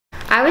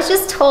I was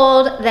just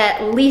told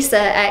that Lisa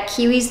at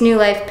Kiwi's New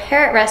Life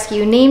Parrot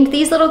Rescue named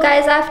these little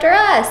guys after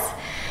us.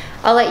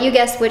 I'll let you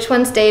guess which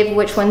one's Dave,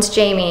 which one's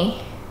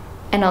Jamie,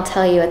 and I'll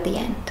tell you at the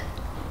end.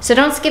 So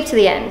don't skip to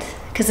the end,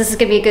 because this is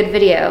gonna be a good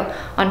video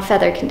on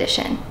feather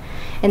condition.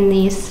 And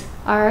these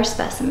are our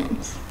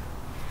specimens.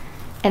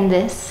 And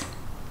this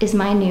is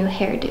my new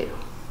hairdo.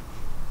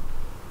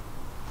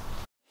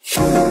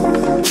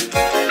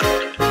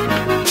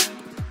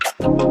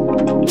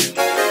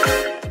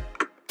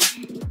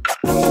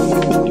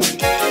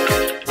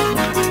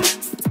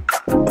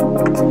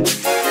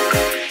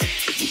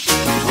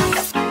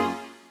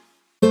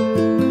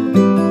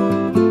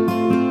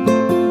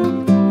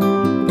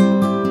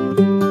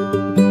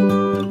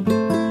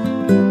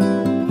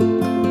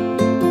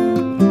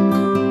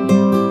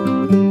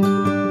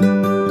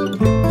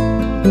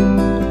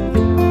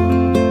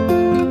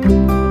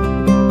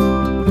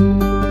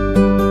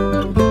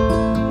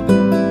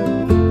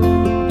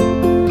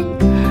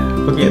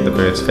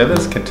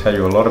 Feathers can tell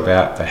you a lot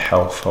about the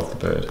health of the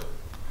bird.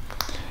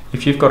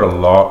 If you've got a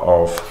lot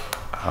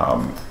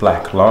of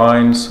black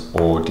lines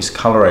or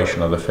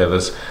discoloration of the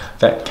feathers,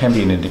 that can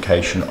be an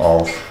indication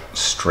of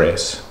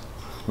stress.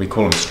 We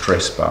call them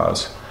stress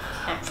bars.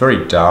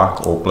 Very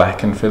dark or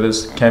blackened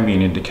feathers can be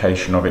an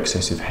indication of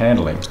excessive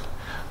handling.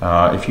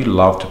 If you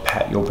love to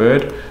pat your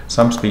bird,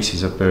 some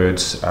species of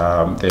birds,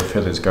 their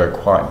feathers go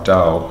quite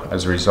dull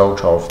as a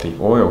result of the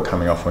oil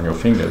coming off on your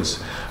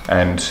fingers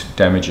and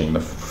damaging the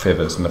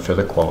feathers and the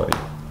feather quality.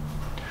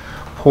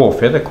 Poor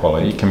feather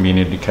quality can be an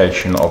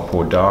indication of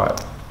poor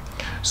diet.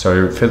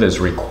 So feathers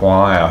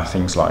require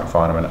things like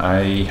vitamin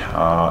A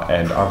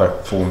and other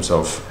forms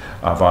of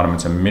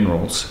vitamins and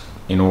minerals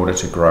in order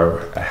to grow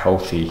a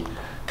healthy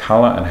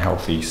colour and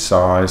healthy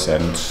size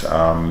and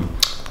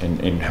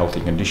in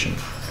healthy condition.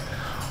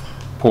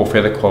 Poor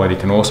feather quality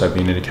can also be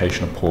an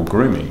indication of poor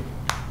grooming.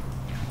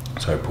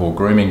 So poor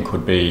grooming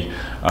could be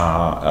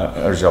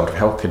a result of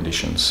health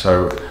conditions.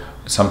 So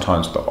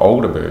sometimes the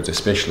older birds,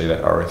 especially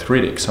that are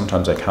arthritic,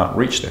 sometimes they can't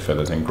reach their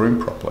feathers and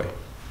groom properly.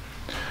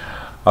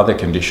 Other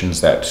conditions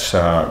that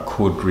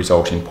could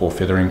result in poor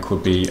feathering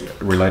could be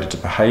related to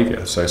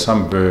behaviour. So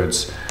some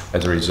birds,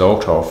 as a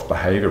result of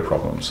behaviour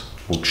problems,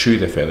 will chew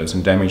their feathers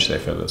and damage their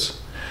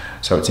feathers.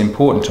 So it's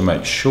important to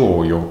make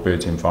sure your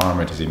bird's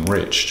environment is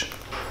enriched.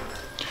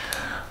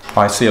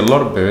 I see a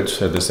lot of birds'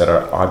 feathers that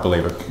are, I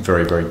believe, are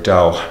very, very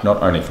dull,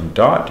 not only from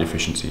diet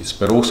deficiencies,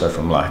 but also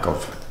from lack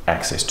of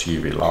access to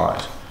UV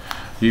light.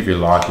 UV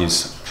light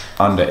is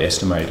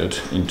underestimated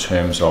in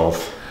terms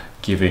of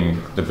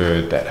giving the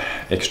bird that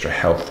extra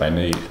health they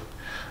need.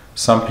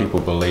 Some people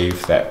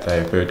believe that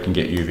their bird can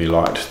get UV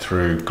light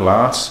through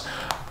glass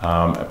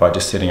by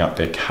just setting up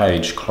their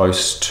cage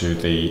close to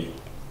the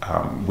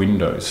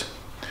windows.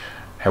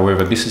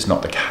 However, this is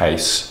not the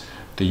case.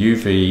 The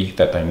UV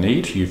that they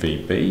need,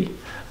 UVB,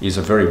 is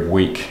a very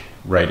weak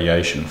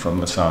radiation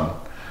from the sun,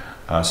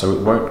 so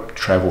it won't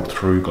travel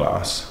through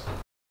glass.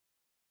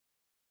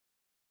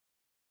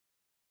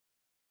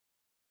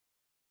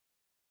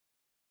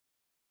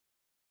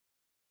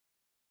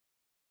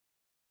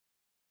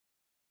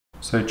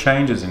 So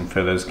changes in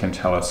feathers can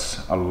tell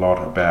us a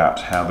lot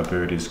about how the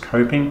bird is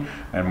coping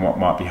and what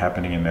might be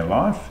happening in their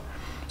life.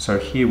 So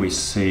here we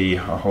see a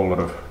whole lot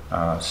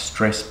of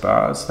stress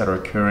bars that are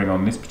occurring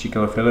on this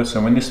particular feather.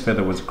 So when this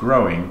feather was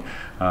growing,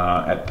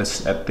 at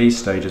these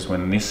stages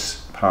when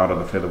this part of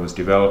the feather was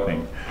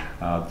developing,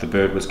 the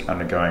bird was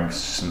undergoing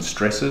some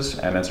stresses,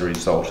 and as a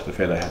result the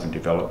feather hasn't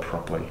developed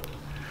properly.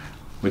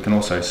 We can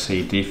also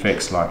see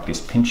defects like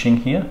this pinching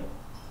here.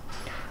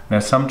 Now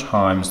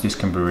sometimes this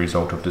can be a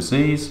result of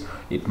disease,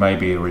 it may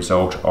be a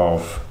result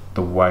of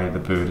the way the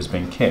bird has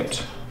been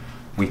kept.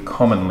 We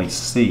commonly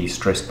see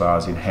stress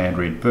bars in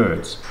hand-reared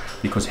birds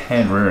because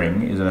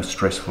hand-rearing is a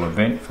stressful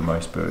event for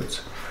most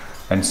birds,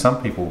 and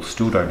some people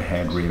still don't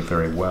hand-rear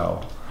very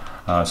well,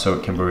 so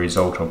it can be a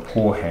result of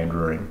poor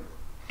hand-rearing.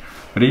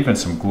 But even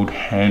some good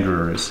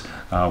hand-rearers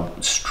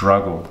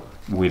struggle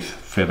with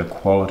feather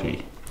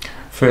quality.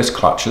 First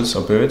clutches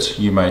of birds,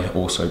 you may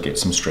also get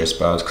some stress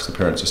bars because the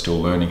parents are still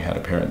learning how to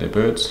parent their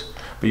birds.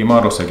 But you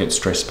might also get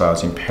stress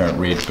bars in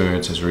parent-reared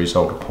birds as a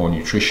result of poor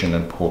nutrition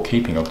and poor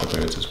keeping of the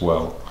birds as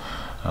well.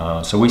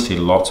 So we see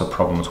lots of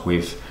problems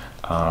with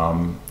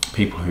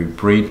people who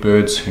breed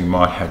birds who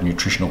might have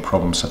nutritional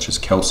problems such as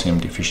calcium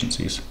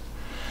deficiencies.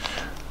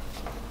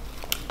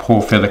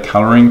 Poor feather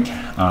colouring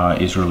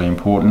is really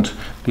important.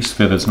 This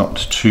feather's not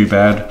too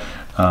bad,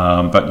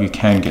 but you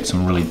can get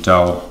some really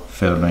dull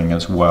feathering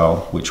as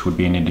well, which would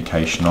be an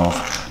indication of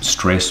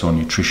stress or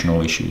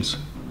nutritional issues.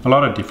 A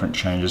lot of different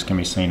changes can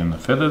be seen in the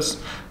feathers.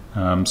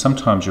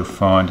 Sometimes you'll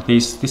find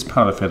this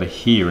part of the feather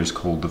here is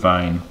called the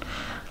vein,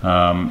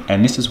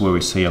 and this is where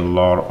we see a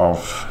lot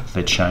of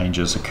the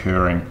changes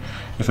occurring.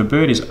 If a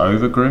bird is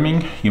over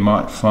grooming, you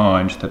might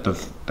find that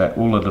that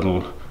all the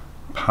little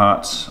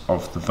parts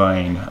of the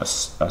vein are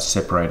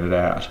separated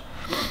out.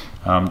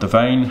 The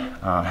vein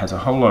has a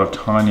whole lot of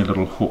tiny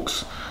little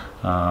hooks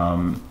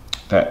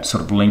that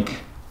sort of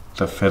link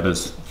the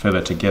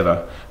feather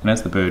together, and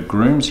as the bird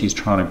grooms, he's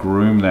trying to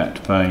groom that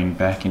vein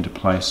back into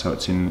place so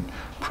it's in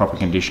proper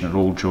condition. It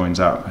all joins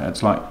up.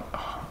 It's like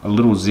a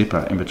little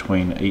zipper in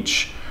between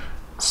each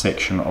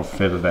section of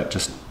feather that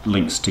just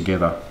links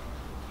together.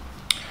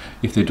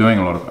 If they're doing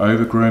a lot of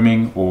over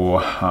grooming,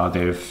 or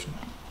they're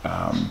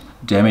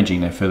damaging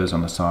their feathers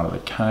on the side of the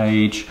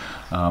cage,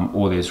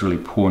 or there's really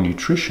poor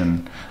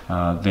nutrition,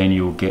 then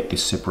you'll get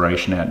this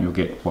separation out and you'll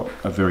get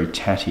a very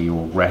tatty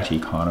or ratty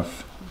kind of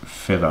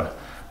feather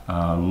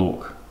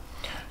look.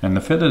 And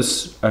the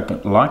feathers are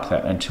like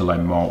that until they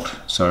molt,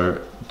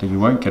 so you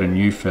won't get a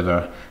new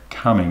feather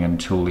coming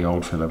until the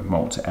old feather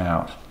molts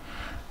out.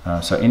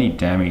 So any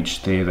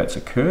damage there that's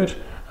occurred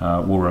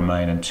will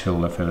remain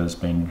until the feather's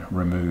been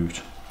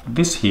removed.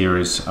 This here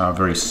is a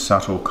very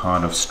subtle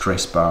kind of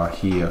stress bar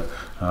here.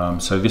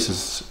 So this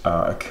has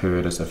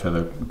occurred as the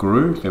feather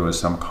grew. There was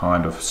some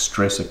kind of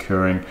stress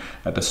occurring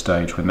at the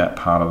stage when that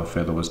part of the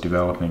feather was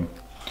developing.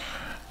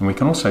 And we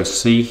can also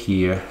see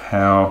here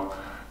how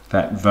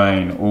that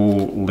vein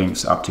all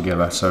links up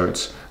together. So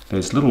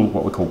there's little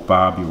what we call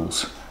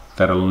barbules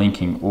that are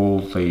linking all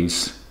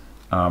these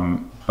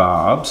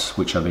barbs,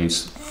 which are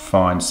these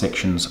fine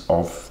sections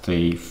of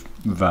the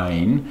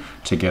vein,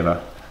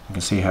 together. You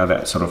can see how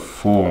that sort of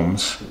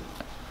forms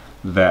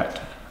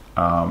that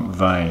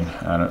vein,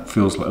 and it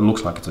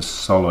looks like it's a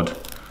solid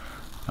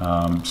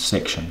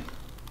section,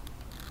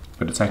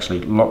 but it's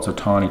actually lots of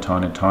tiny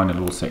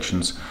little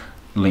sections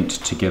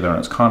linked together, and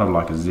it's kind of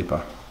like a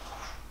zipper.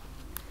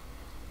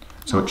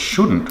 So it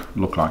shouldn't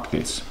look like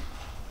this,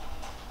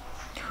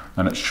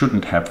 and it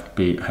shouldn't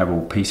have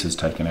all pieces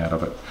taken out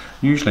of it.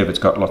 Usually if it's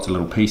got lots of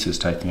little pieces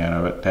taken out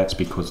of it, that's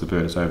because the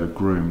bird is over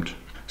groomed.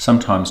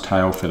 Sometimes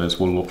tail feathers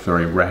will look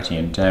very ratty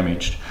and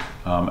damaged,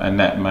 and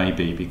that may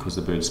be because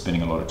the bird's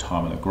spending a lot of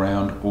time on the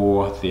ground,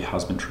 or the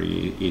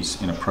husbandry is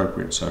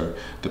inappropriate, so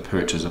the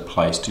perches are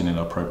placed in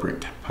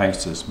inappropriate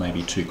places,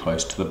 maybe too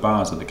close to the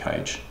bars of the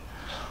cage,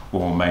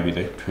 or maybe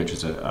the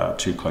perches are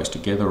too close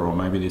together, or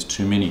maybe there's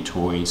too many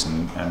toys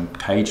and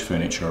cage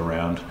furniture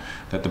around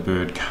that the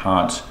bird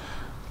can't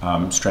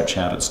stretch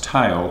out its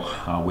tail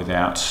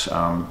without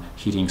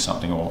hitting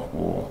something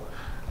or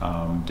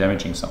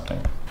damaging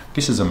something.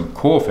 This is a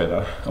macaw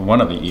feather, and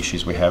one of the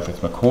issues we have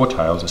with macaw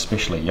tails,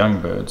 especially young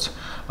birds,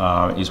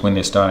 is when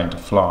they're starting to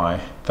fly,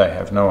 they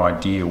have no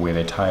idea where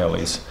their tail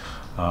is.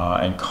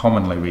 And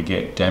commonly we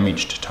get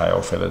damaged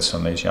tail feathers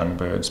on these young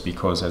birds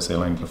because as they're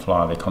learning to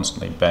fly, they're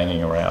constantly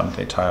banging around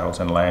their tails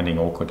and landing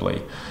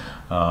awkwardly.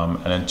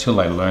 And until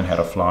they learn how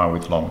to fly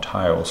with long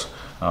tails,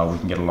 we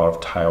can get a lot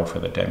of tail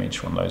feather damage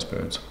from those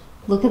birds.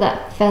 Look at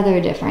that feather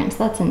difference.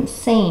 That's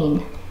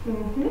insane.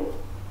 Mm-hmm.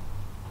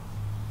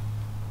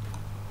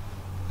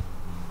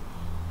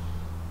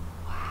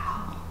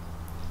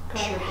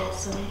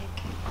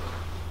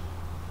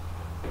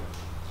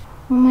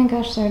 Oh my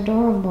gosh, they're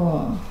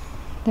adorable.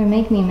 They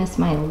make me miss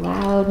my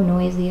loud,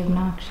 noisy,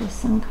 obnoxious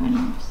sun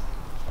conures.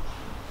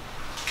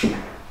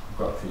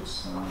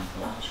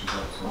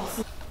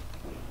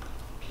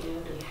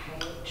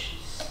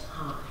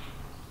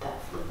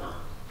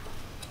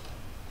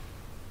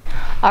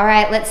 All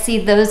right, let's see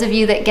those of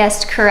you that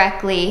guessed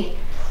correctly.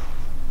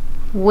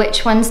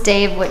 Which one's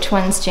Dave, which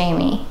one's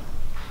Jamie?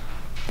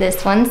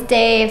 This one's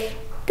Dave,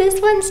 this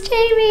one's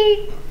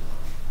Jamie.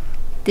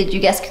 Did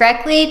you guess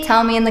correctly?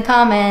 Tell me in the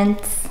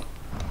comments.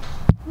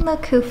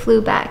 Look who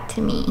flew back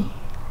to me.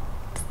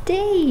 It's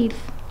Dave.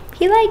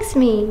 He likes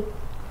me.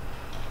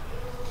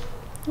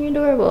 You're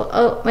adorable.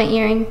 Oh, my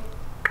earring.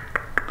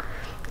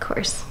 Of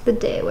course, the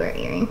day I wear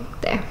earring.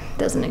 There,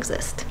 doesn't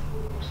exist.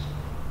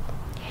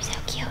 You're so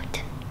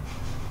cute.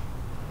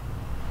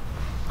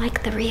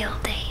 Like the real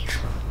Dave.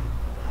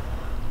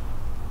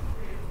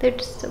 They're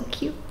just so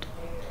cute.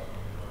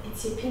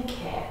 It's your pink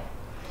hair.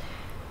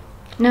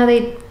 No,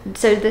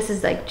 so this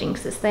is like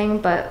Jinx's thing,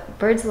 but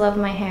birds love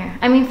my hair.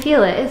 I mean,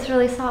 feel it, it's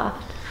really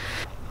soft.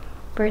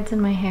 Birds in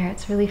my hair,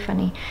 it's really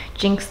funny.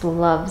 Jinx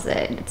loves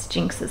it, it's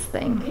Jinx's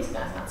thing. These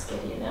guys aren't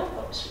scared of your nail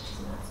polish, which is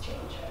a nice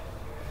change.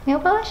 Nail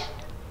polish?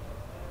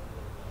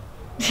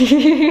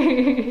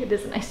 It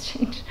is a nice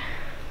change.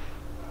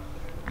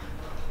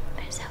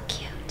 They're so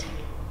cute.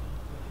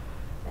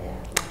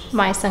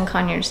 My sun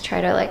conures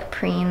try to like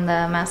preen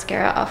the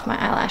mascara off my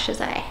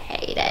eyelashes. I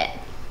hate it.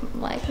 I'm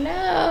like,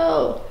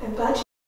 no. I'm glad